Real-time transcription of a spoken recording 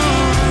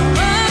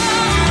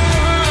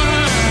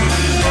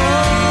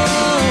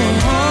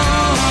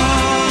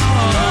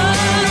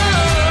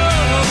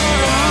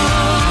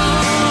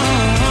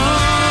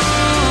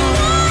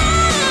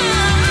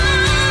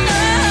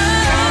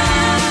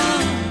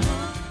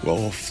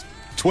Well,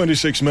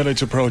 26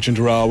 minutes approaching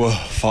the hour,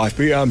 5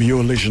 p.m.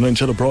 You're listening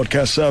to the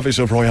broadcast service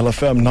of Royal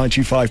FM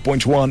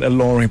 95.1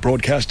 Ilorin,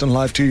 broadcasting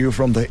live to you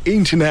from the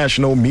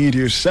International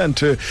Media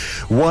Center.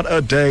 What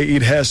a day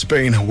it has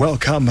been.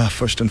 Welcome,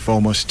 first and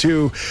foremost,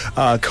 to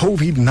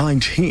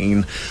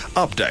COVID-19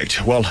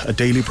 update. Well, a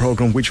daily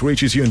program which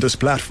reaches you in this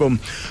platform.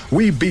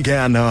 We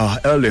began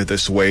earlier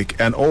this week,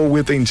 and all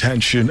with the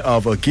intention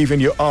of giving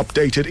you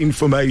updated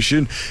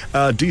information,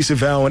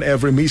 disavowing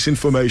every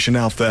misinformation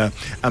out there,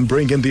 and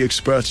bringing the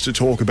experts to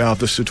talk about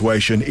the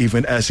situation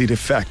even as it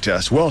affects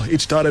us. Well, it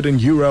started in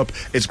Europe,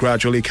 it's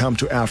gradually come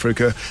to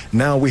Africa.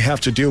 Now we have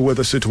to deal with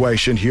the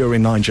situation here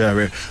in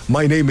Nigeria.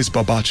 My name is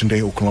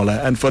Babatunde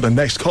Okunola, and for the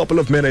next couple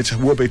of minutes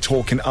we'll be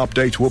talking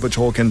update, we'll be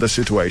talking the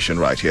situation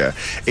right here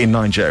in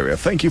Nigeria.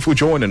 Thank you for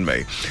joining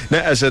me.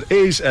 Now, as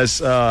is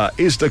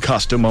the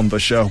custom on the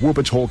show, we'll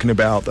be talking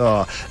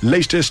about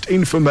latest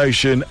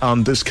information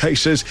on these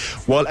cases.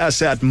 Well,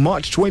 as at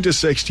March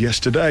 26th,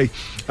 yesterday,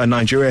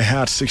 Nigeria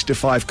had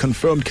 65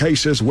 confirmed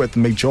cases, with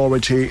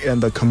majority in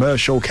the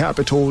commercial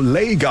capital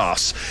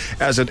Lagos,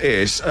 as it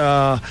is.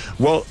 As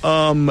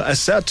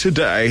said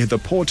today, the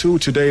portal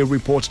today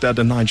reports that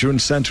the Nigerian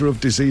Center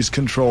of Disease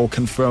Control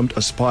confirmed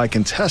a spike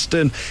in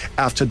testing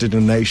after the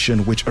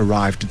donation which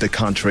arrived in the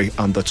country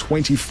on the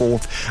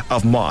 24th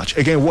of March.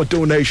 Again, what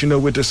donation are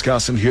we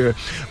discussing here?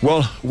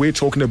 Well, we're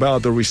talking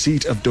about the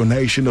receipt of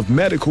donation of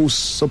medical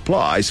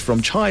supplies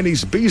from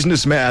Chinese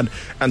businessman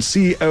and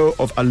CEO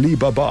of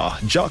Alibaba,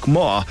 Jack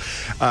Ma,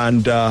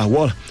 and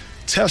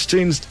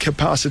testing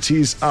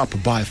capacities up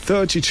by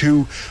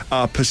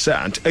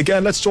 32%.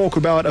 Again, let's talk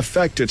about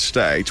affected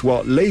states.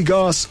 Well,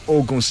 Lagos,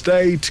 Ogun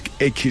State,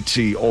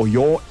 Ekiti,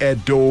 Oyo,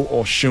 Edo,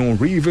 Osun,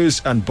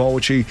 Rivers, and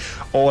Bauchi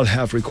all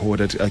have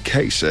recorded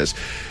cases.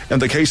 In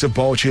the case of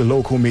Bauchi,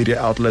 local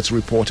media outlets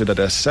reported that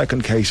a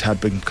second case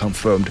had been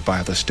confirmed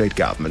by the state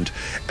government.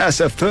 As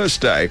of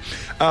Thursday,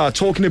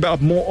 talking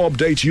about more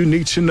updates you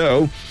need to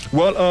know.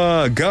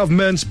 Well,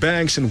 governments,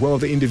 banks, and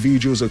wealthy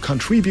individuals are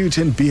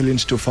contributing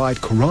billions to fight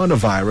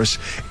coronavirus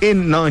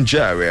in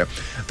Nigeria.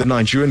 The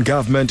Nigerian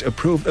government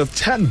approved a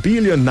 10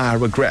 billion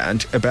naira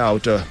grant,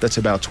 that's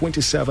about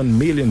 $27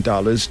 million,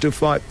 to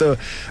fight the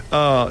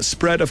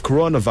spread of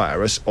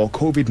coronavirus or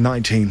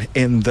COVID-19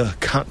 in the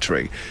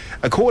country.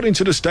 According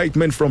to the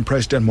statement from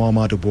President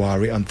Muhammadu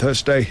Buhari on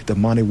Thursday, the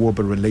money will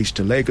be released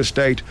to Lagos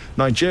State,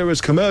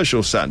 Nigeria's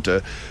commercial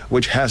center,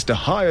 which has the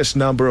highest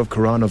number of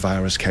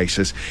coronavirus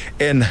cases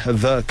in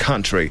the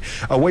country.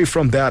 Away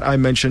from that, I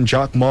mentioned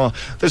Jack Ma.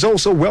 There's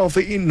also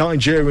wealthy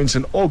Nigerians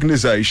and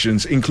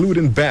organizations,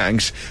 including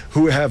banks,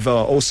 who have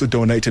also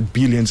donated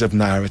billions of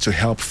naira to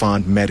help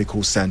fund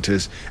medical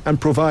centers and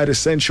provide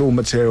essential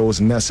materials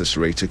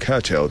necessary to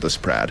curtail the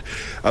spread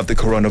of the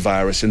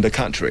coronavirus in the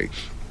country.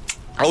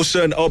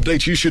 Also, an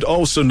update you should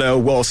also know,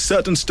 well,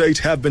 certain states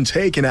have been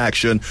taking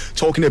action,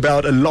 talking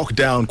about a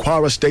lockdown.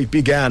 Kwara State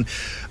began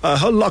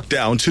her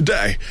lockdown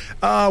today.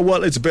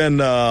 It's been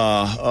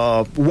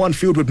one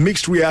filled with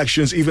mixed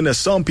reactions, even as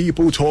some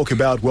people talk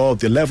about, well,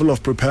 the level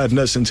of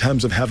preparedness in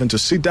terms of having to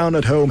sit down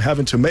at home,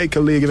 having to make a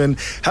living,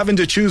 having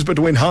to choose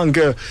between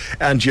hunger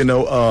and,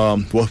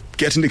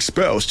 getting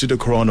exposed to the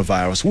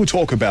coronavirus. We'll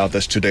talk about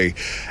this today.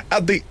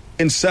 At the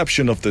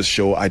inception of this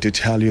show, I did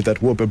tell you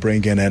that we'll be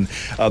bringing in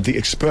the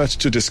experts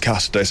to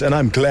discuss this, and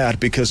I'm glad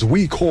because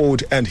we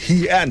called and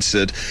he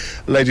answered.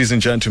 Ladies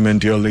and gentlemen,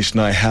 dear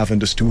listener, I have in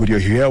the studio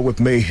here with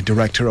me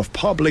Director of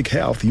Public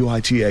Health,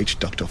 UITH,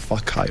 Dr.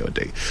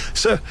 Fakayode.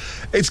 Sir,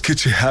 it's good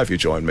to have you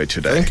join me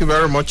today. Thank you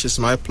very much. It's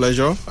my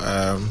pleasure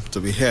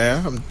to be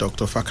here. I'm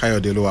Dr.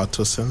 Fakayode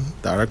Oluwatosin,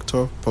 Director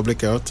of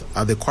Public Health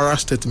at the Kwara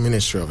State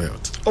Ministry of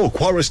Health. Oh,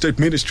 Kwara State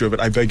Ministry of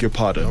Health. I beg your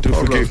pardon. No Do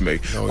problem. Forgive me.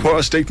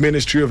 Kwara State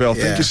Ministry of Health.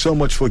 Yeah. Thank you so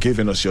much for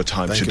giving us your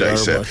time Thank today, you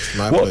sir. very much.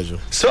 My pleasure.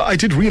 So I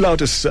did reel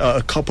out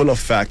a couple of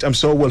facts. I'm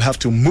sure we'll have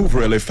to move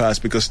really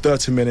fast because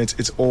 30 minutes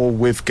is all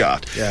we've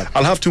got. Yeah.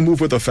 I'll have to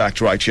move with a fact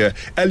right here.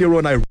 Earlier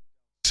on, I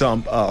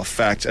some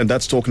facts, and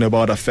that's talking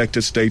about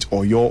affected states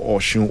Oyo,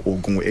 Osun,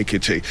 Ogun,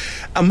 Ekiti.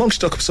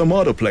 Amongst some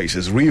other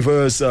places,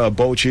 Rivers,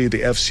 Bauchi,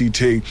 the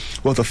FCT,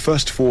 well, the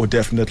first four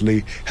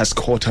definitely has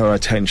caught our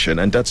attention,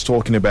 and that's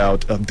talking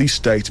about these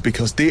states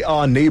because they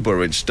are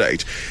neighboring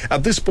states.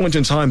 At this point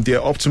in time,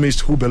 there are optimists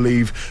who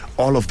believe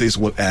all of this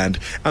will end,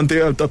 and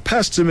there are the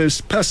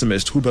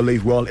pessimists who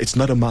believe, well, it's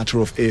not a matter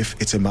of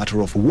if, it's a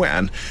matter of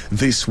when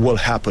this will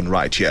happen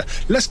right here.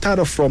 Let's start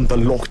off from the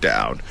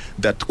lockdown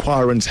that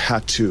Kwarans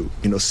had to,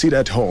 sit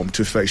at home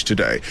to face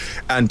today,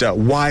 and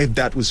why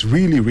that was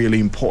really, really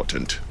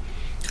important.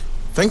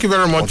 Thank you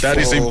very much. That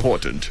is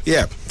important.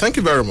 Yeah, thank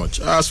you very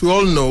much. As we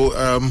all know,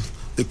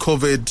 the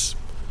COVID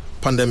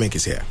pandemic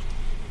is here,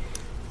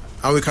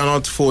 and we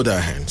cannot fold our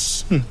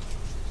hands.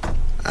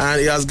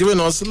 And it has given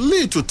us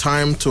little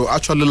time to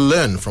actually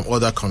learn from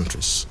other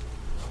countries.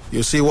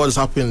 You see what is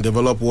happening in the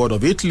developed world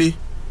of Italy,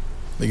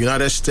 the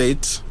United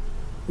States,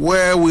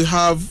 where we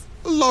have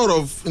a lot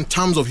of, in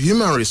terms of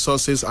human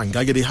resources, and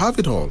they have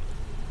it all,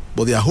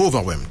 but they are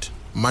overwhelmed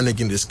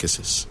managing these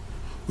cases.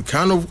 We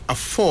cannot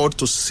afford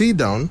to sit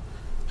down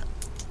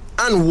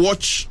and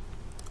watch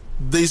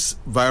this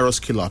virus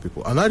kill our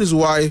people. And that is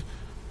why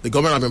the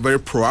government have been very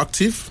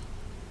proactive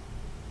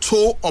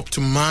to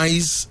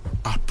optimize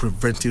our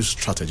preventive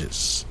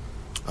strategies.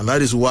 And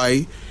that is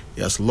why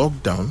there's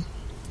lockdown.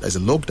 There's a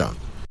lockdown.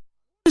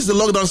 What is the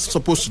lockdown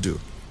supposed to do?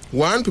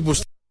 One, people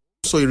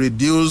so it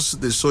reduces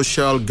the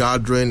social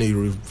gathering,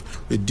 it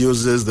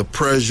reduces the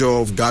pressure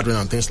of gathering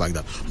and things like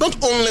that.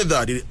 Not only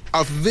that, it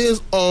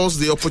avails us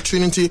the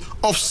opportunity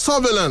of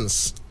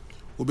surveillance.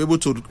 We'll be able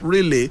to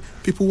really,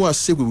 people who are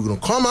sick, we're going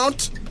to come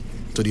out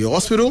to the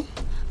hospital,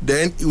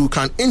 then we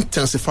can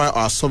intensify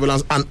our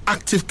surveillance and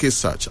active case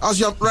search. As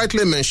you have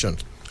rightly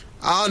mentioned,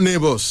 our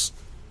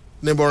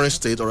neighboring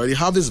state already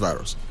have this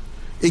virus.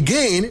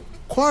 Again,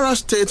 Kwara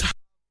State has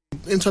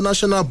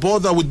international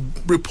border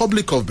with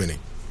Republic of Benin,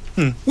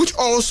 which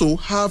also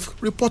have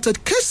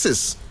reported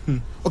cases.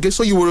 Okay,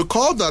 so you will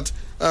recall that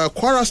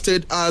Kwara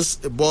State has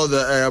a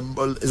border,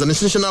 is an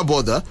international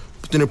border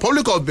between the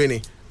Republic of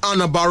Benin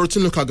and a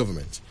Barutin local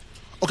government.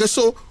 Okay,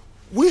 so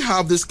we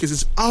have these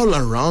cases all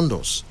around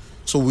us.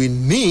 So we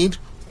need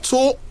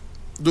to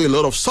do a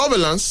lot of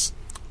surveillance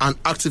and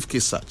active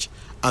case search.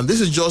 And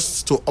this is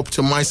just to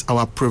optimize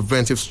our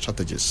preventive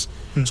strategies.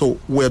 So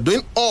we're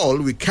doing all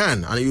we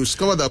can. And you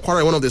discover that Kwara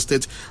is one of the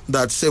states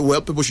that say,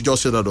 well, people should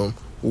just sit at home.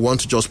 We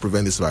want to just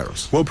prevent this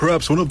virus. Well,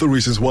 perhaps one of the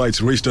reasons why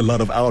it's raised a lot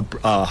of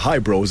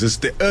highbrows is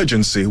the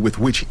urgency with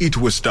which it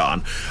was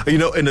done. You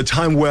know, in a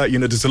time where, you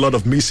know, there's a lot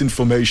of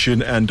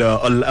misinformation and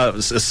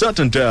a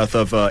certain dearth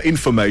of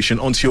information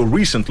until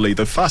recently.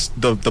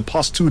 The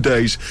past 2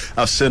 days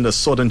have seen a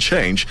sudden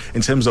change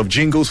in terms of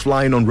jingles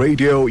flying on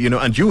radio, you know,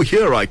 and you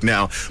hear right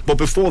now. But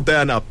before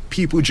then,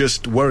 people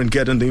just weren't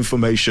getting the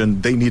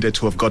information they needed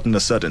to have gotten a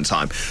certain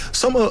time.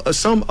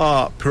 Some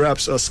are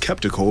perhaps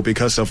skeptical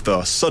because of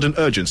the sudden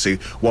urgency.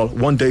 Well,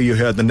 one day you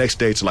hear, the next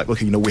day it's like,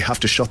 okay, you know, we have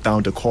to shut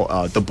down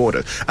the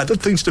border. Are there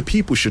things that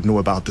people should know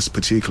about this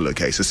particular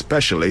case,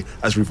 especially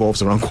as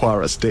revolves around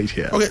Kwara State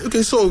here?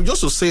 Okay. So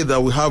just to say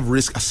that we have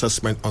risk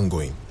assessment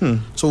ongoing.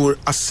 So we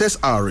assess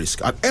our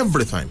risk at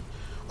every time.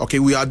 Okay,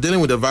 we are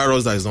dealing with a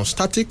virus that is not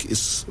static,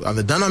 and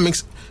the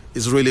dynamics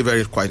is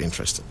really quite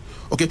interesting.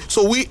 Okay,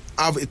 so we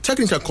have a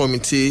technical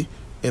committee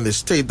in the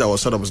state that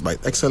was set up by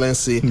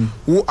Excellency,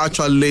 who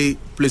actually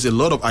plays a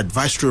lot of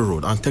advisory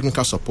role and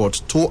technical support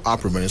to our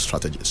preventive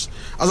strategies.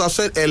 As I've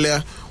said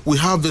earlier, we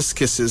have these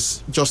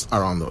cases just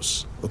around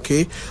us,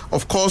 okay?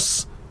 Of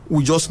course,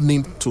 we just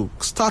need to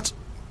start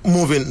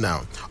moving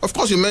now. Of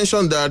course, you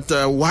mentioned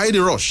that why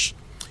the rush?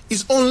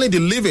 It's only the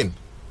living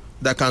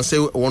that can say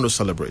we want to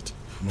celebrate.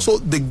 So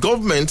the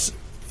government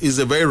is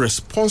a very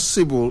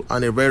responsible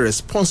and a very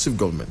responsive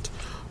government.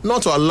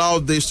 Not to allow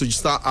this to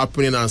start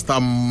happening and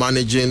start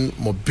managing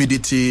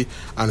morbidity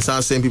and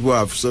start saying people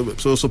have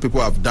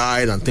people have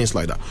died and things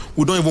like that.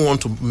 We don't even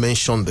want to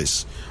mention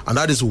this, and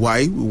that is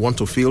why we want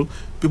to feel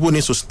people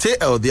need to stay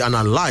healthy and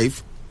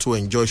alive to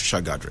enjoy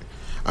social gathering.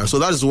 And so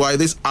that is why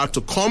this had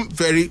to come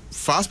very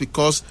fast,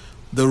 because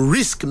the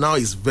risk now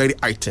is very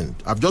heightened.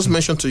 I've just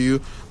mentioned to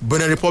you,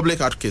 Benin Republic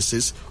had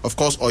cases, of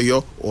course,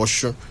 Oyo,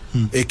 Osun,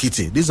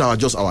 Ekiti. These are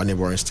just our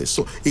neighboring states.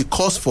 So it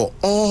calls for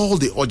all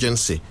the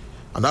urgency.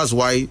 And that's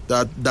why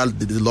the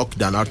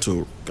lockdown had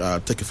to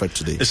take effect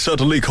today. It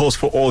certainly calls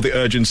for all the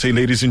urgency,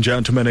 ladies and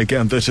gentlemen.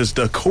 Again, this is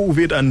the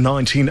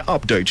COVID-19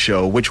 update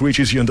show, which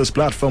reaches you on this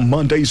platform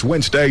Mondays,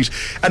 Wednesdays,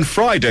 and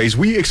Fridays.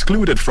 We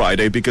excluded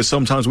Friday because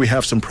sometimes we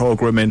have some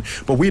programming,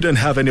 but we didn't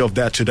have any of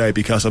that today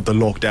because of the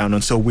lockdown.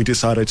 And so we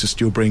decided to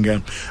still bring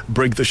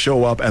the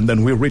show up. And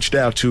then we reached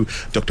out to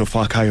Dr.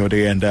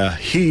 Fakayode, and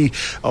he,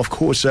 of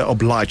course,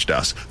 obliged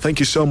us. Thank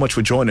you so much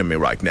for joining me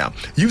right now.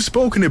 You've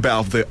spoken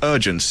about the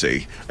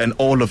urgency and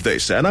all of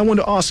this, and I want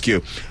to ask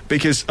you,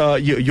 because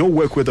your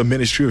work with the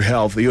Ministry of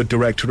Health, you're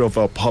Director of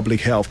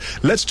Public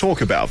Health. Let's talk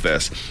about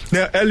this.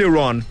 Now, earlier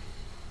on,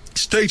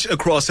 states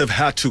across have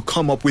had to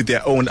come up with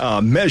their own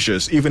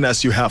measures, even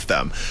as you have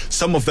them.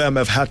 Some of them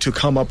have had to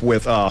come up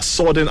with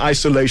sudden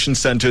isolation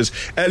centers.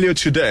 Earlier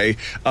today,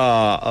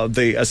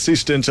 the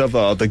assistant of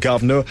the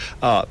governor,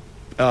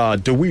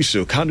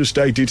 Dawisu, Kano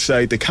State, did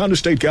say the Kano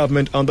State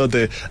government, under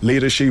the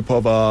leadership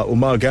of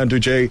Umar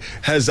Ganduje,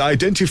 has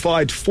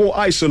identified 4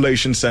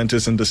 isolation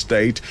centers in the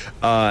state,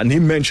 and he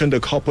mentioned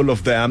a couple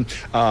of them,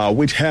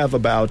 which have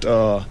about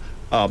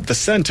the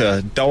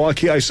center,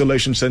 Dawaki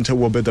Isolation Center,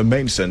 will be the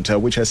main center,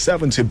 which has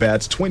 70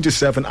 beds,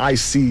 27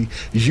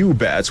 ICU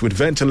beds with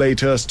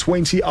ventilators,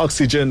 20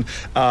 oxygen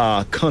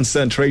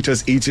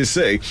concentrators,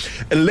 etc.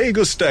 In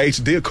Lagos State,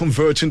 they're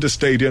converting the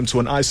stadium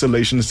to an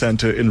isolation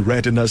center in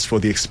readiness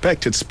for the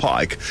expected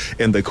spike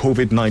in the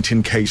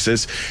COVID-19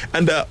 cases.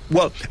 And,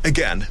 well,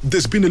 again,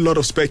 there's been a lot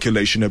of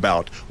speculation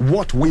about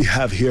what we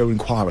have here in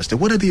Kwara State.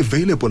 What are the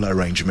available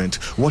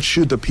arrangements? What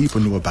should the people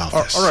know about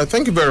this? All right,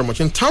 thank you very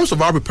much. In terms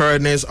of our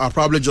preparedness,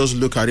 probably just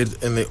look at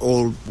it in the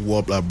old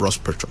world broad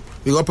spectrum.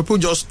 Because people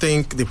just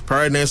think the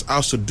preparedness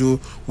has to do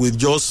with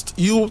just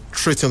you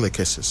treating the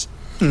cases.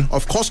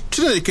 Of course,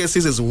 treating the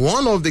cases is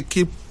one of the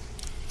key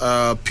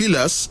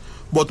pillars,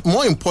 but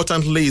more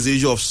importantly is the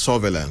issue of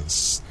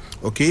surveillance.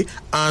 Okay,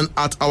 and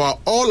at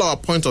all our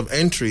points of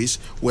entries,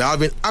 we're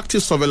having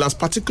active surveillance,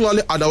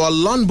 particularly at our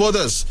land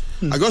borders.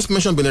 I just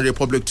mentioned Benin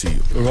Republic to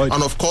you. Right.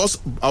 And of course,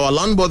 our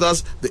land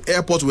borders, the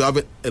airport, we have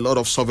a lot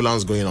of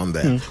surveillance going on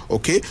there.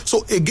 Okay,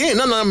 so again,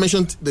 Nana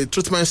mentioned the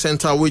treatment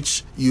center,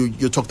 which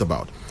you talked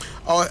about.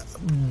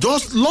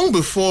 Just long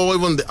before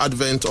even the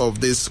advent of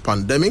this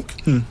pandemic,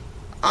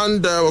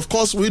 and of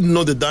course, we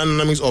know the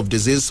dynamics of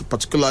disease,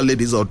 particularly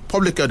these of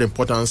public health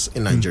importance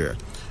in Nigeria.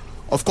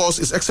 Of course,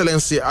 His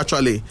Excellency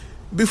actually,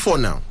 before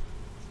now,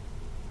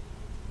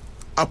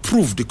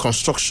 approved the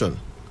construction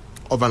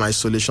of an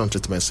isolation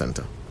treatment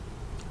center.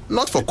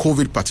 Not for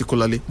COVID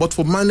particularly, but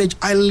for manage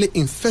highly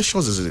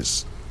infectious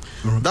diseases.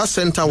 That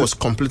center was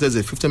completed as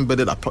a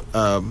 15-bedded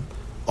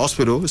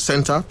hospital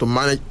center to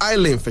manage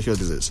highly infectious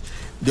disease.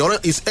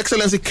 His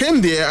Excellency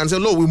came there and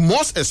said, look, we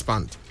must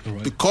expand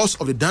because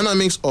of the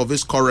dynamics of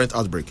this current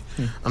outbreak.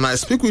 And I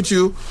speak with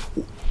you,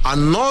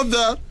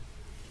 another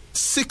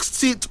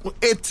 60 to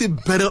 80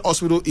 bedded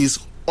hospital is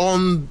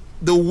on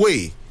the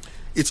way.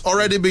 It's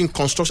already been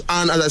constructed,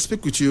 and as I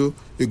speak with you,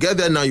 you get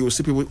there now, you will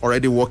see people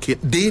already working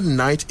day,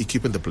 night,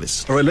 equipping the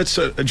place. All right, let's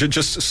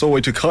just so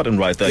way to cut and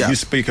right there. Yeah. You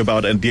speak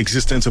about the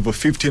existence of a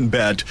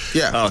 15-bed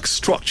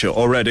structure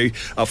already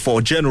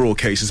for general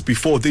cases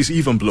before this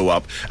even blew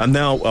up, and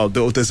now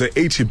there's an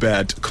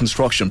 80-bed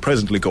construction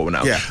presently going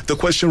out. Yeah. The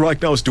question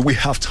right now is, do we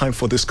have time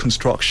for this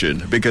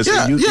construction? Because it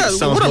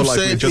sounds what more I'm like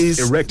we're just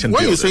erecting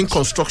when buildings. you're saying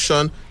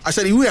construction, I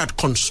said we had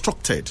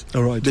constructed the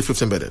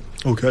 15-bedded.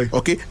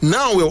 Okay.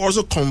 Now we're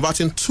also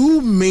converting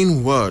two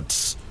main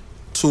words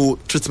to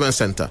treatment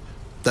center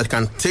that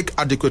can take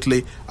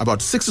adequately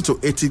about 60 to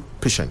 80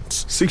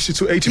 patients. 60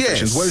 to 80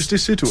 patients. Where is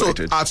this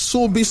situated? So at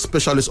Sobi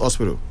Specialist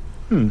Hospital.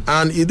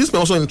 And this may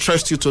also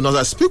interest you to know, as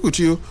I speak with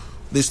you,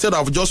 the state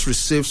have just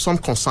received some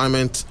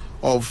consignment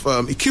of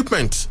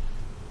equipment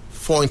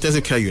for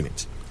intensive care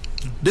unit.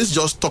 This is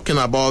just talking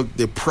about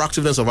the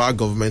proactiveness of our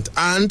government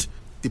and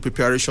the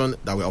preparation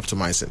that we're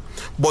optimizing.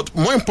 But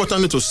more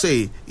importantly to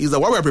say is that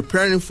while we're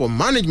preparing for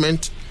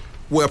management,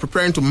 we're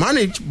preparing to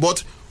manage,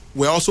 but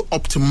we're also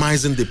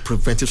optimizing the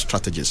preventive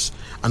strategies.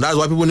 And that's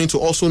why people need to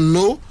also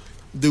know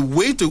the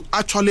way to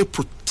actually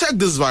protect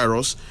this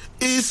virus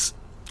is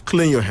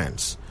clean your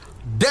hands.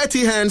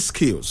 Dirty hands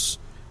kills.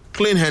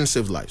 Clean hands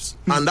save lives.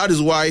 And that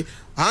is why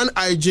hand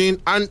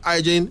hygiene,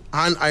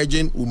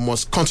 we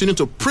must continue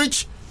to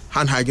preach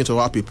hand hygiene to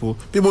our people.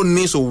 People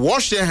need to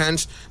wash their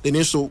hands. They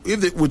need to,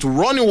 with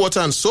running water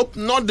and soap,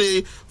 not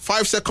the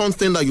 5-second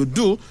thing that you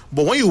do,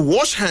 but when you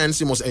wash hands,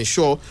 you must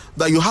ensure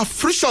that you have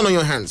friction on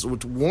your hands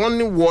with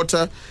running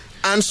water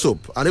and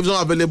soap. And if it's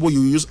not available,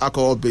 you use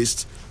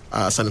alcohol-based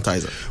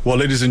sanitizer. Well,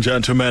 ladies and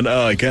gentlemen,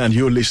 again,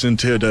 you're listening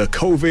to the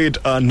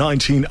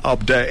COVID-19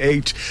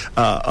 update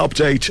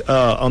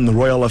on the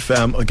Royal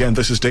FM. Again,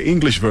 this is the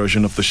English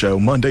version of the show.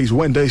 Mondays,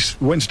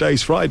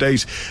 Wednesdays,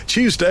 Fridays,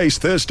 Tuesdays,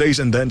 Thursdays,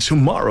 and then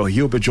tomorrow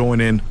you'll be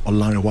joining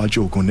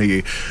Olanrewaju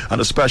Ogunniyi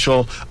and a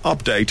special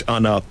update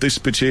on this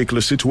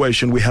particular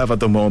situation we have at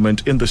the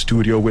moment. In the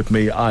studio with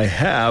me, I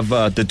have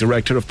the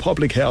Director of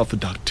Public Health,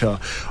 Dr.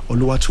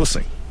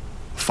 Oluwatosin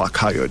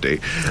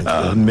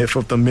Fakayode, myth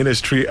of the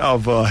Ministry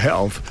of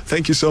Health.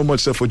 Thank you so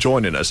much, sir, for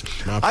joining us.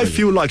 I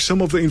feel like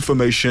some of the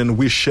information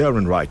we're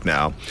sharing right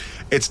now,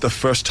 it's the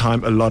first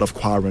time a lot of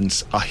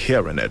Kwarans are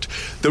hearing it.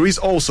 There is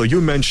also,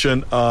 you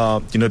mentioned,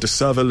 the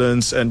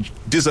surveillance, and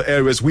these are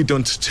areas we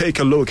don't take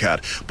a look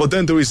at. But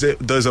then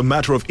there's a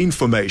matter of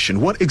information.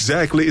 What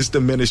exactly is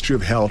the Ministry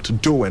of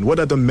Health doing? What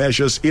are the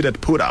measures it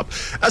had put up?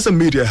 As a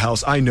media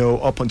house, I know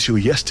up until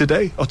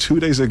yesterday or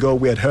 2 days ago,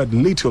 we had heard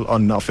little or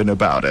nothing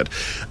about it.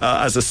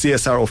 As a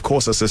CSR, of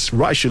course, as it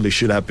rightly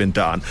should have been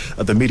done,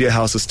 the media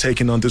house is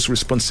taking on this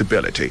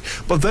responsibility.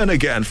 But then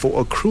again, for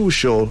a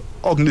crucial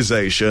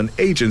organization,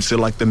 agency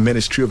like the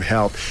Ministry of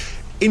Health,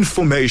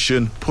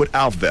 information put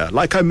out there.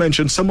 Like I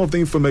mentioned, some of the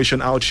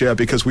information out here,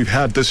 because we've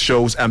had these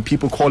shows and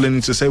people calling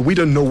in to say, we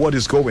don't know what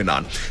is going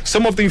on.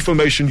 Some of the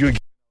information you're getting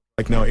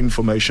right now,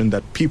 information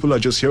that people are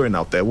just hearing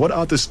out there. What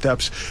are the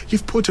steps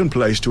you've put in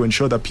place to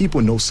ensure that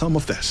people know some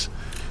of this?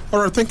 All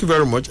right, thank you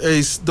very much.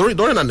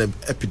 During an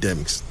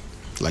epidemics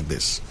like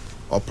this,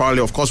 or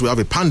probably, of course, we have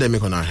a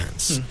pandemic on our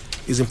hands,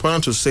 it's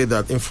important to say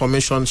that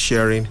information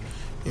sharing,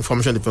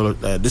 information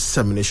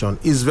dissemination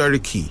is very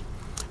key.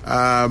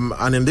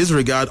 And in this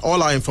regard,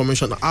 all our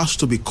information has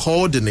to be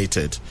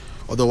coordinated.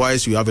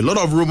 Otherwise, you have a lot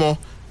of rumor,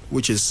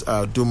 which is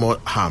do more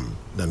harm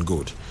than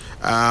good.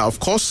 Of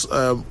course,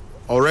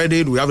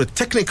 already we have a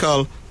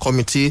technical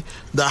committee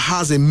that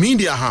has a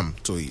media arm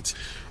to it.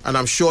 And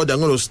I'm sure they're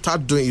going to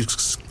start doing,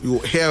 you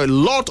hear a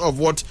lot of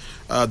what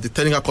the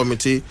technical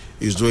committee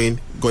is doing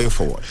going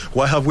forward.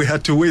 Why have we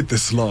had to wait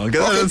this long?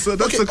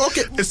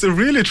 It's a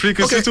really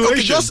tricky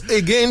situation. Just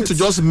again, to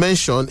just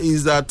mention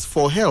is that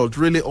for health,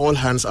 really all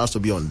hands has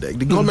to be on deck.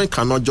 The government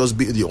cannot just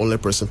be the only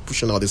person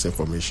pushing out this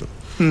information.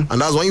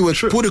 And that's when you would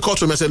put the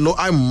courtroom and say, no,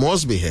 I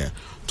must be here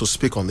to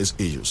speak on these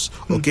issues.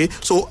 Okay,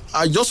 so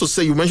I just to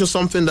say, you mentioned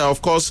something that,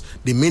 of course,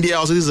 the media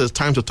also is a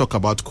time to talk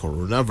about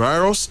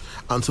coronavirus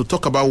and to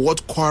talk about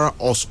what Kwara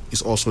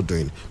is also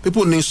doing.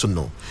 People need to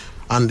know.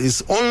 And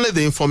it's only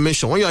the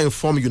information. When you are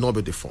informed, you will not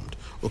be deformed.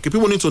 Okay,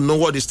 people need to know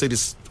what the state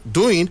is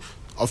doing.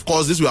 Of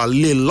course, this will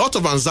allay a lot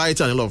of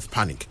anxiety and a lot of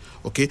panic.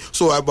 Okay,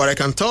 so but I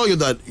can tell you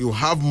that you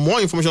have more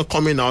information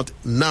coming out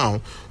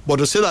now. But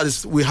to say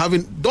that we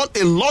haven't done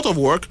a lot of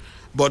work,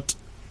 but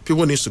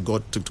people need to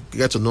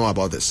get to know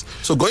about this.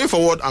 So going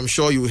forward, I'm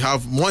sure you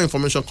have more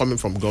information coming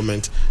from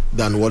government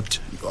than what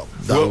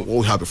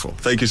we had before.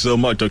 Thank you so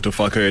much, Dr.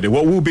 Fakayode.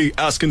 Well, we'll be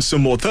asking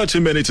some more.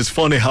 30 minutes is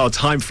funny how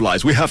time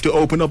flies. We have to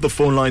open up the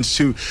phone lines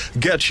to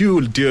get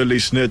you, dear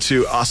listener,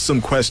 to ask some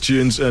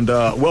questions and,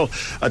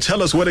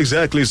 tell us what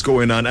exactly is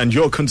going on and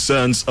your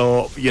concerns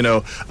or,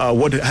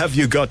 what have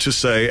you got to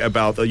say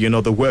about,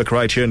 the work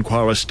right here in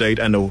Kwara State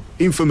and the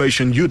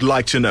information you'd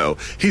like to know.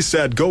 He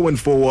said going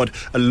forward,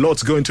 a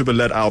lot's going to be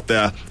let out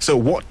there. So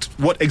what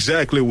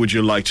exactly would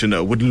you like to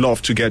know? Would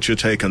love to get your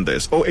take on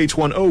this.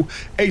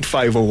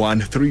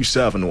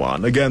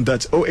 0810-8501-371. Again,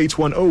 that's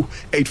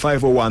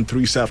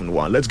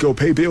 0810-8501-371. Let's go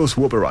pay bills.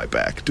 We'll be right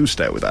back. Do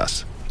stay with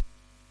us.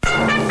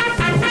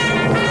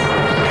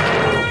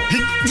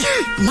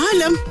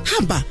 Malam,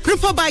 haba,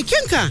 rufe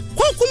bakinka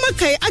ko kuma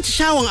kai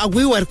atishawan a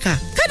gwiwarka.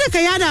 Kada ka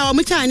yada wa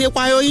mutane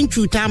kwayoyin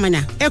cuta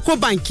mana.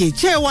 Ecobank ke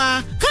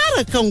cewa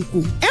kare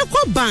kanku.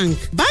 Ecobank,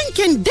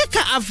 bankin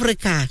duka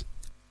Africa.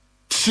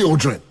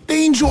 Children,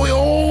 they enjoy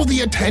all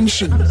the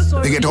attention.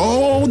 They get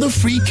all the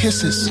free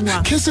kisses.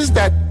 Kisses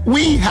that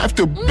we have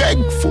to beg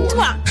for.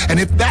 And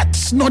if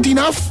that's not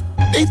enough,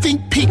 they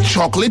think Peak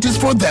Chocolate is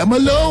for them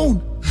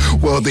alone.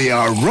 Well, they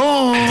are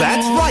wrong.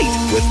 That's right.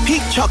 With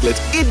Peak Chocolate,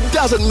 it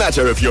doesn't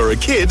matter if you're a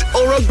kid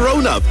or a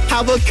grown-up.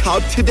 Have a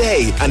cup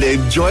today and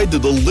enjoy the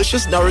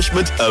delicious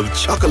nourishment of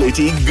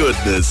chocolatey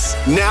goodness.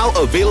 Now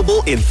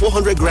available in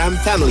 400-gram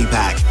family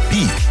pack.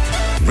 Peak.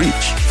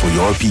 Reach for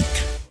your peak.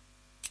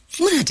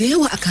 Muna da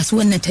yawa a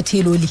kasuwan nan ta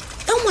teloli.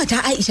 Dan wata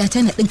Aisha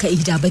tana dinka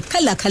hijabai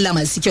kala-kala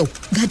masu kyau.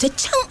 Ga ta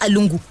can a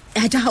lungu.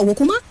 Ya ta Hauwa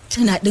kuma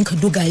tana dinka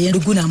dogayen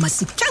riguna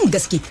masu kyan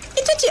gaske.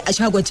 Ita ce a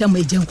shagon can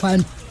mai jan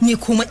kwano. Ni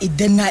kuma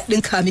idan na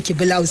dinka miki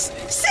blouse,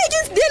 sai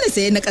kin daina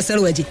saye na kasar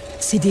waje.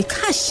 Sai dai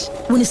kash.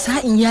 Wani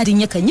sa'in yarin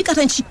yakan yi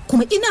karanci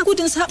kuma ina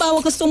gudun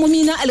sabawa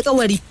kastomomi na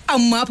alƙawari.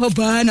 Amma fa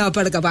ba na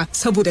fargaba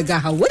saboda ga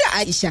Hauwa da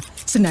Aisha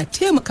suna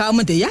taimaka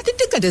min da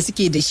yadudduka da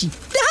suke da shi.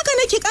 Da haka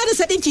nake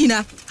karasa dinki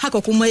na.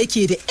 Haka kuma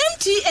yake da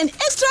MTN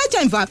Extra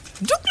Time Pack.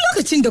 Duk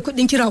lokacin da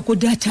kuɗin kira ko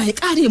data ya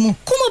ƙare mun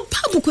kuma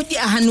babu kuɗi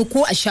a hannu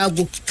ko a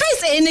shago. Kai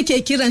tsaye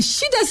nake kiran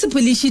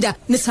 606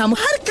 na samu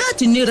har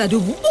katin naira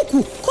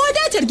 3,000 ko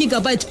datar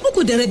gigabyte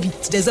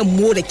 3.5 da zan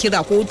more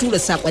kira ko tura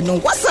sakonnin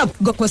WhatsApp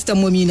ga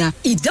kwastomomi na.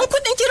 Idan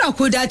kuɗin kira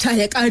ko data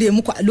ya ƙare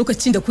muku a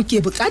lokacin da kuke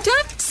bukata,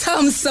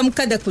 sam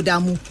kada ku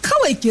damu.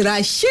 Kawai kira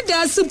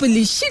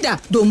 606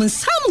 domin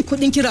samun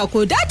kuɗin kira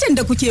ko datan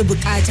da kuke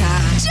bukata.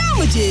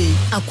 Jamuje,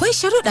 akwai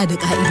sharuɗa da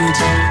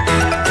ƙa'idoji.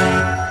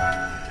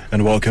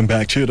 And welcome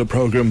back to the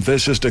program.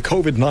 This is the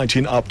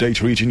COVID-19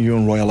 update reaching you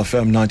on Royal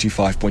FM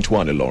 95.1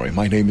 Ilori.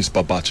 My name is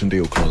Babatunde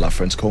Okonola.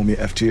 Friends call me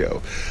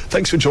FTO.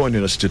 Thanks for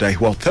joining us today.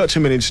 Well, 30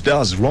 minutes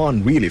does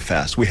run really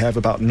fast. We have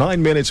about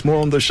 9 minutes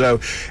more on the show.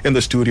 In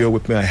the studio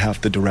with me, I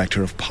have the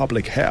Director of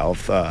Public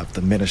Health,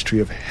 the Ministry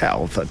of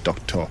Health,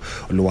 Dr.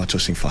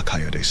 Oluwatosin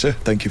Fakayode. Sir,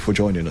 thank you for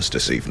joining us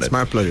this evening. It's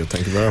my pleasure.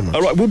 Thank you very much.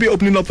 All right, we'll be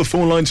opening up the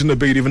phone lines in a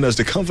bit, even as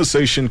the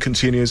conversation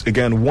continues.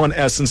 Again, one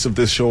essence of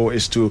this show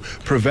is to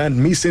prevent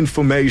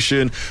misinformation,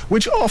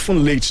 which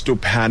often leads to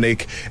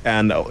panic,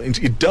 and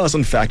it does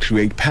in fact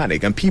create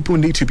panic, and people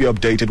need to be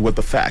updated with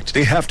the facts.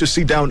 They have to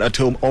sit down at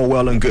home, all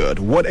well and good.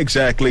 What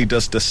exactly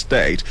does the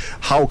state,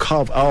 how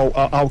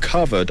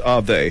covered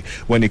are they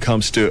when it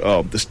comes to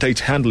the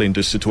state handling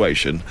this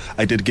situation?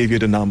 I did give you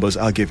the numbers,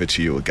 I'll give it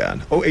to you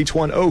again.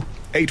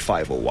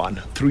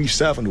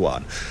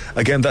 0810-8501-371.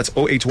 Again, that's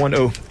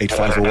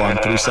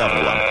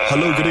 0810-8501-371.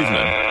 Hello, good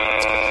evening.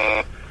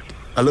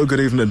 Hello, good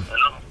evening.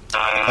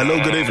 Hello,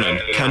 good evening.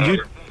 Can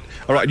you...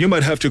 All right, you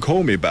might have to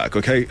call me back,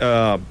 okay?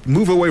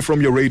 Move away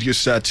from your radio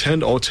set, turn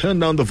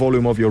down the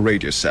volume of your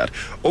radio set.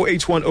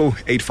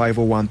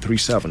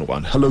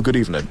 0810-8501-371. Hello, good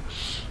evening.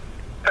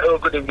 Hello,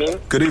 good evening.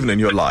 Good evening,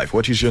 you're live.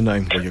 What is your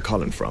name? Where you're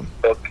calling from?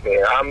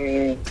 Okay,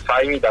 I'm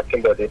Saeed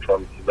Akimbode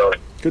from Ilori.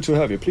 Good to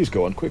have you. Please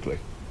go on quickly.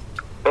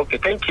 Okay,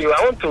 thank you.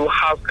 I want to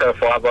ask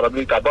for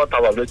availability about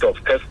availability of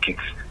test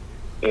kits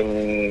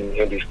in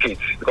the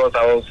states, because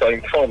I was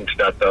informed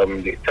that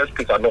the test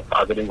kits are not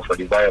available for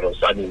the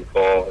virus, I mean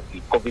for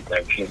the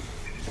COVID-19.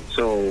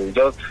 So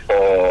just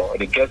for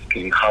the guest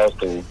in house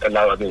to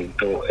allow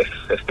to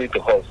explain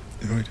to us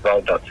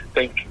about that.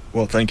 Thank you.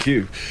 Well, thank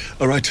you.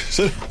 All right,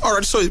 so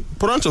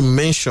important to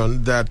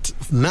mention that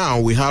now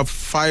we have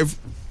 5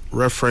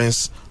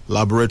 reference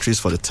laboratories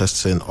for the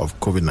testing of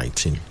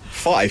COVID-19.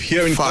 5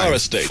 here in Kwara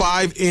State.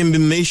 5 in the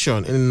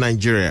nation, in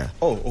Nigeria.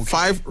 Oh, okay.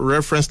 5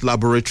 reference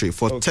laboratory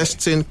for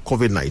testing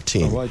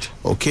COVID-19. All right.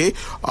 Okay.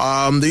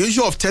 The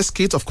issue of test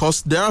kits, of course,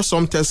 there are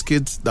some test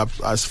kits that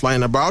are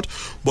flying about,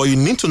 but you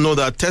need to know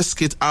that test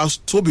kit has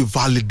to be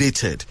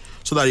validated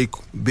so that you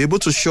be able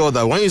to show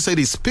that when you say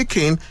it's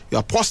speaking, you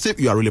are positive,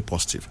 you are really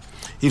positive.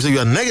 If you say you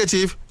are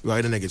negative, you are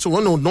really negative.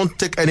 So don't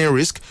take any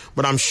risk,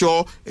 but I'm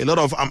sure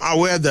I'm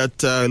aware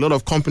that a lot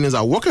of companies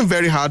are working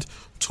very hard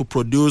to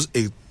produce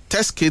a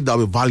test kit that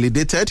will be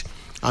validated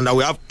and that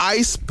will have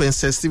high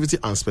sensitivity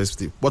and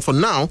specificity. But for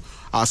now,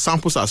 our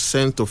samples are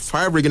sent to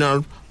 5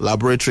 regional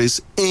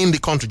laboratories in the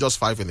country, just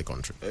 5 in the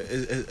country.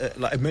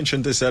 Like I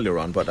mentioned this earlier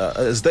on, but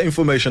is there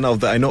information out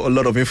there? I know a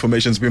lot of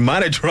information is being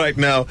managed right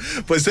now,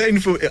 but is there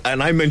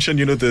and I mentioned,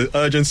 the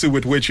urgency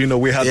with which,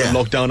 we had the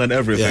lockdown and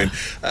everything.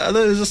 Yeah.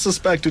 There is a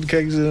suspected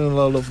case and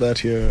all of that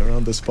here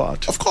around this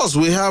part. Of course,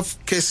 we have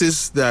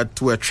cases that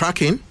we're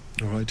tracking.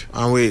 All right.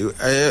 And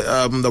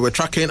we're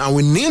tracking, and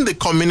we need the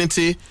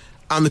community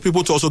and the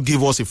people to also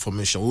give us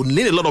information. We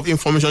need a lot of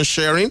information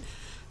sharing.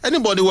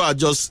 Anybody who had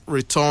just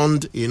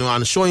returned,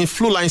 and showing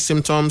flu-like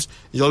symptoms,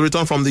 you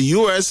returned from the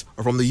US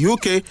or from the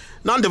UK,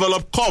 now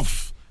develop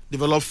cough,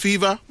 develop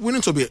fever, we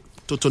need to be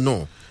to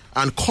know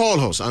and call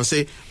us and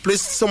say,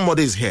 please,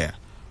 somebody is here.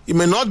 It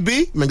may not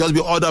be, it may just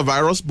be other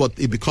virus, but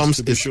it becomes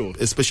a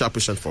special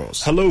patient for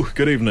us. Hello,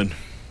 good evening.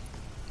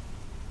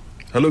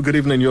 Hello, good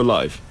evening, you're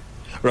live.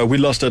 Right, we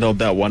lost it on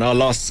that one. Our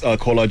last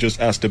caller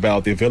just asked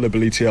about the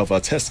availability of our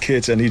test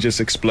kits, and he just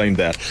explained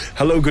that.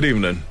 Hello, good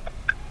evening.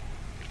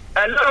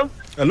 Hello.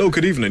 Hello,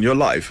 good evening. You're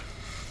live.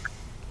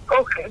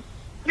 Okay.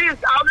 Please,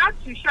 I would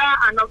like to share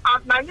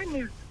my name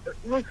is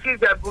Mrs.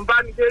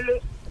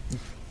 Bumbamidele.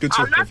 Good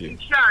talk with you. I would like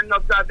to share an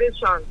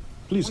observation.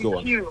 Please go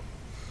on. You.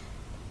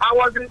 I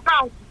was in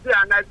town today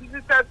and I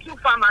visited 2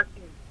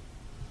 pharmacies.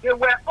 They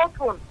were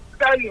open,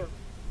 selling,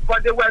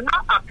 but they were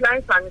not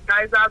applying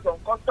sanitizers on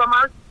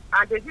customers.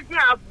 And they didn't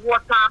have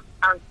water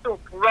and soap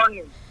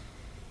running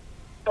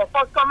for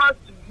customers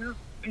to use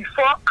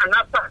before and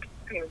after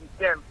cooking with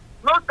them.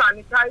 No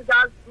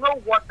sanitizers, no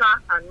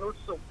water, and no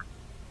soap.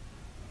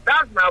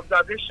 That's my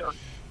observation.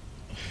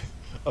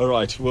 All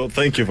right. Well,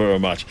 thank you very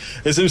much.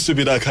 It seems to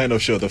be that kind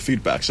of show, the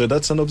feedback. So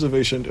that's an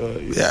observation.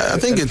 I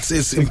think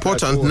it's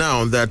important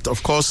now that,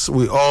 of course,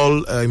 we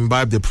all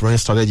imbibe the prevention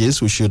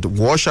strategies. We should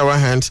wash our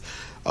hands.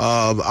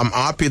 I'm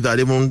happy that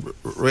even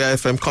Royal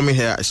FM coming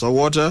here, I saw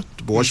water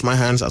to wash my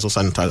hands, I saw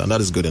sanitizer, and that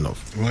is good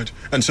enough. Right.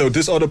 And so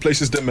these other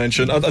places they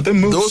mentioned, are they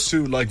moves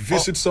to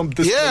visit some? Yeah,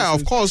 places?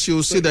 Of course.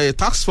 You see the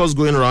task force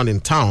going around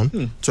in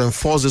town to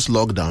enforce this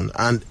lockdown,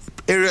 and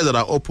areas that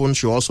are open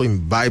should also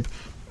imbibe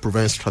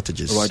prevention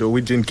strategies. Right. Well,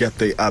 we didn't get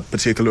the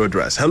particular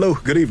address. Hello.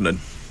 Good evening.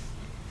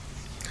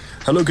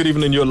 Hello. Good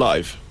evening. You're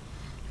live.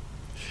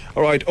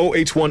 All right,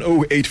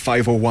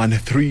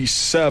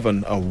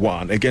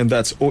 0810-8501-371. Again,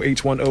 that's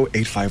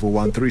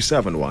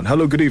 0810-8501-371.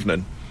 Hello, good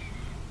evening.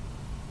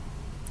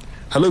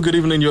 Hello, good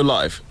evening, you're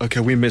live. Okay,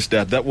 we missed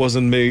that. That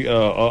wasn't me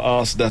or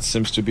us. That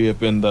seems to be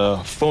up in the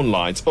phone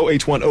lines.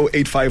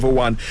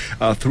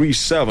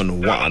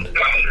 0810-8501-371.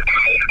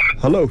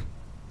 Hello.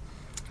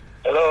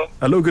 Hello.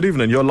 Hello, good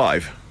evening, you're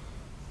live.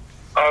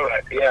 All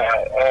right,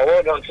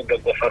 well done to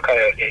Dr.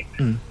 Fakayo.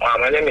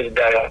 My name is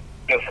Dara.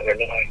 I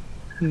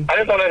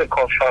just wanted to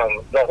confirm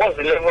that what's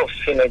the level of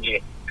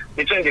synergy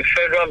between the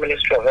Federal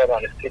Ministry of Health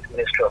and the State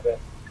Ministry of Health.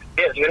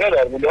 Yes, we know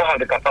that we don't have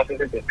the capacity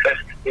to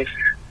test this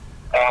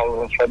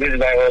for this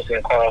virus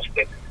in Kwara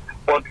State.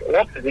 But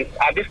what is it?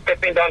 Are they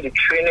stepping down the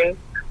training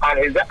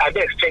and are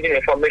they exchanging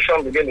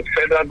information between the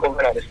federal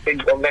government and the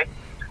state government?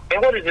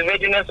 And what is the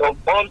readiness of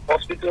all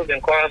hospitals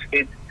in Kwara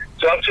State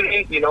to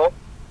actually,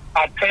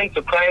 attend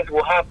to clients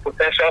who have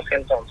potential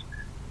symptoms?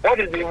 What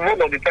is the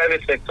role of the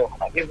private sector?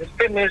 Is the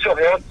State Ministry of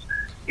Health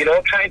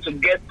trying to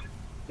get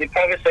the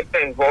private sector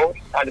involved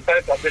and the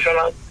private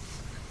practitioners?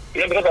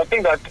 Because I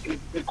think that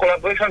the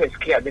collaboration is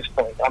key at this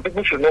point, and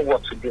people should know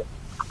what to do.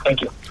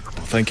 Thank you.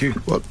 Thank you.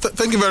 Well,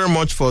 thank you very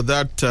much for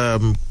that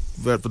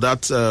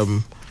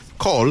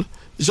call.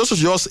 It's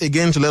just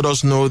again to let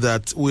us know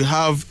that we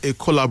have a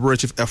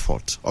collaborative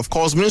effort. Of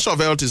course, Ministry of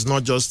Health is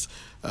not just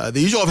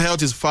the issue of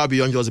health is far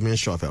beyond just the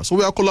Ministry of Health. So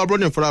we are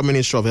collaborating with the Federal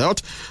Ministry of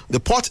Health.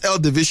 The Port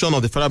Health Division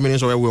of the Federal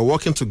Ministry of Health, we're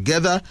working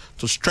together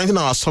to strengthen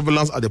our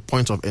surveillance at the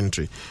point of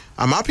entry.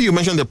 I'm happy you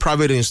mentioned the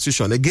private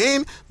institution.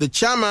 Again, the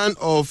chairman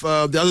of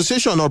the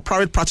Association of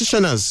Private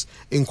Practitioners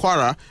in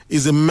Kwara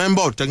is a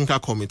member of the technical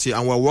committee,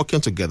 and we're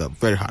working together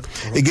very hard.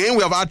 Again,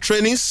 we have our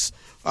trainees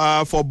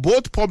for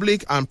both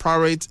public and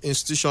private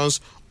institutions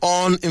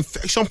on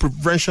infection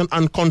prevention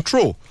and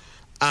control.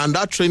 And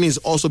that training is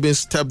also being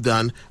stepped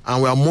down,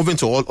 and we are moving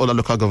to all other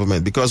local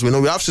government because we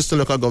know we have 16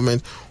 local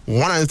government,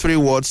 103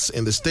 wards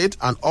in the state,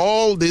 and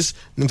all this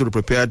need to be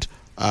prepared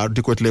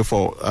adequately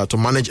for to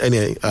manage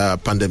any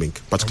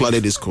pandemic, particularly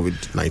this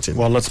COVID-19.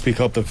 Well, let's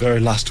pick up the very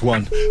last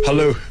one.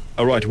 Hello.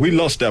 All right, we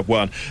lost that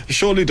one.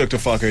 Surely, Dr.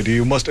 Fakayo,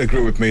 you must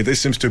agree with me.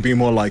 This seems to be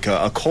more like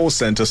a call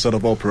center sort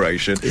of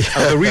operation. And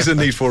there is a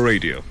need for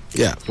radio.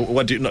 Yeah.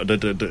 What do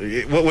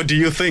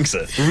you think,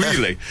 sir?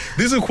 Really?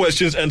 These are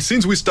questions, and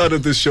since we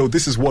started this show,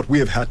 this is what we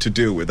have had to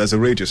deal with as a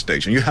radio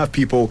station. You have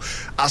people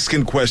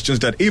asking questions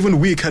that even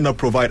we cannot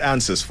provide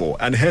answers for,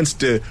 and hence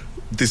the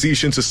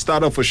decision to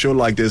start off a show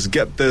like this,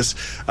 get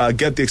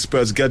the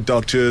experts, get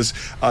doctors.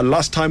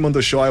 Last time on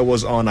the show I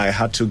was on, I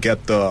had to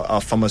get the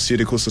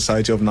Pharmaceutical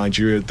Society of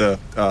Nigeria,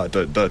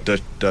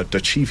 the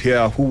chief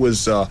here, who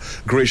was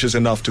gracious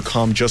enough to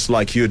come just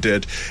like you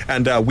did,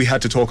 and we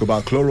had to talk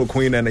about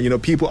chloroquine,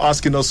 and people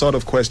asking us sort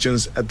of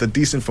questions at the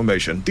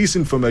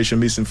disinformation,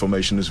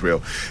 misinformation is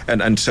real,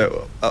 and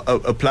so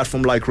a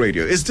platform like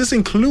radio, is this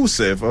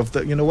inclusive of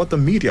the what the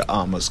media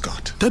arm has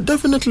got?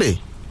 Definitely.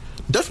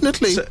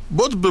 So,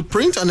 both the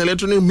print and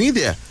electronic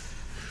media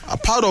are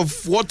part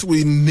of what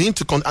we need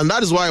to and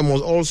that is why I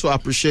must also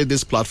appreciate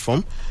this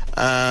platform,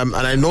 and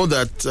I know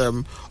that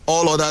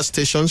all other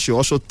stations should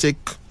also take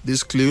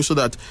this clue so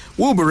that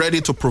we'll be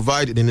ready to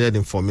provide the needed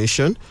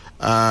information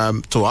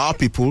to our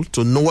people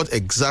to know what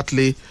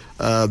exactly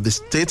the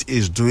state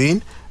is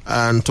doing,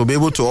 and to be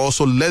able to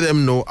also let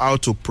them know how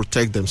to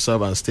protect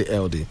themselves and stay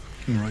healthy.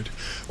 Right.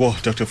 Well,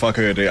 Dr.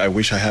 Fakayode, I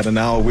wish I had an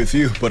hour with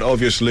you, but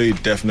obviously,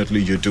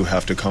 definitely, you do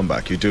have to come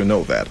back. You do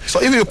know that.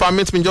 So if you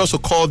permit me just to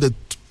call the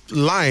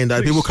line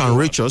that people can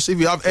reach us. If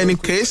you have any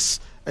case,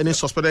 any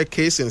suspected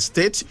case in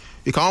state,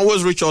 you can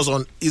always reach us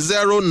on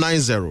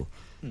 090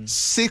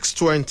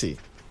 620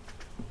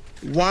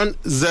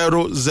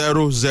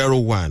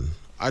 10001.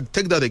 I'll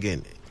take that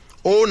again.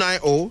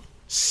 090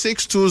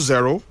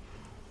 620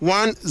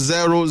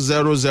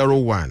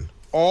 10001.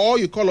 Or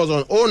you call us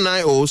on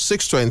 090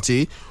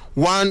 620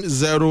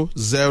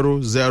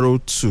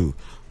 10002.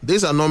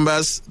 These are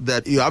numbers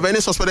that you have any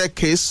suspected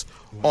case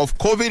of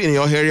COVID in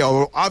your area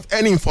or have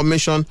any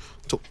information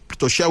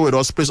to share with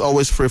us, please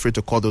always feel free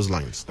to call those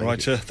lines.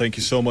 Thank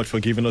you so much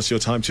for giving us your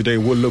time today.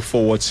 We'll look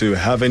forward to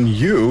having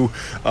you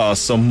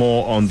some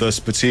more on this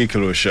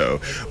particular show.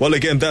 Well,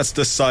 again, that's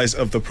the size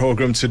of the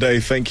program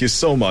today. Thank you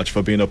so much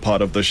for being a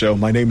part of the show.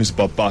 My name is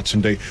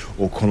Babatunde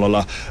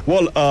Okunlola.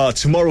 Well,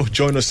 tomorrow,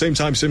 join us same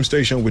time, same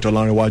station with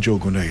Olaniwaju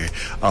Oguneye.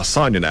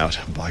 Signing out.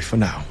 Bye for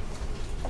now.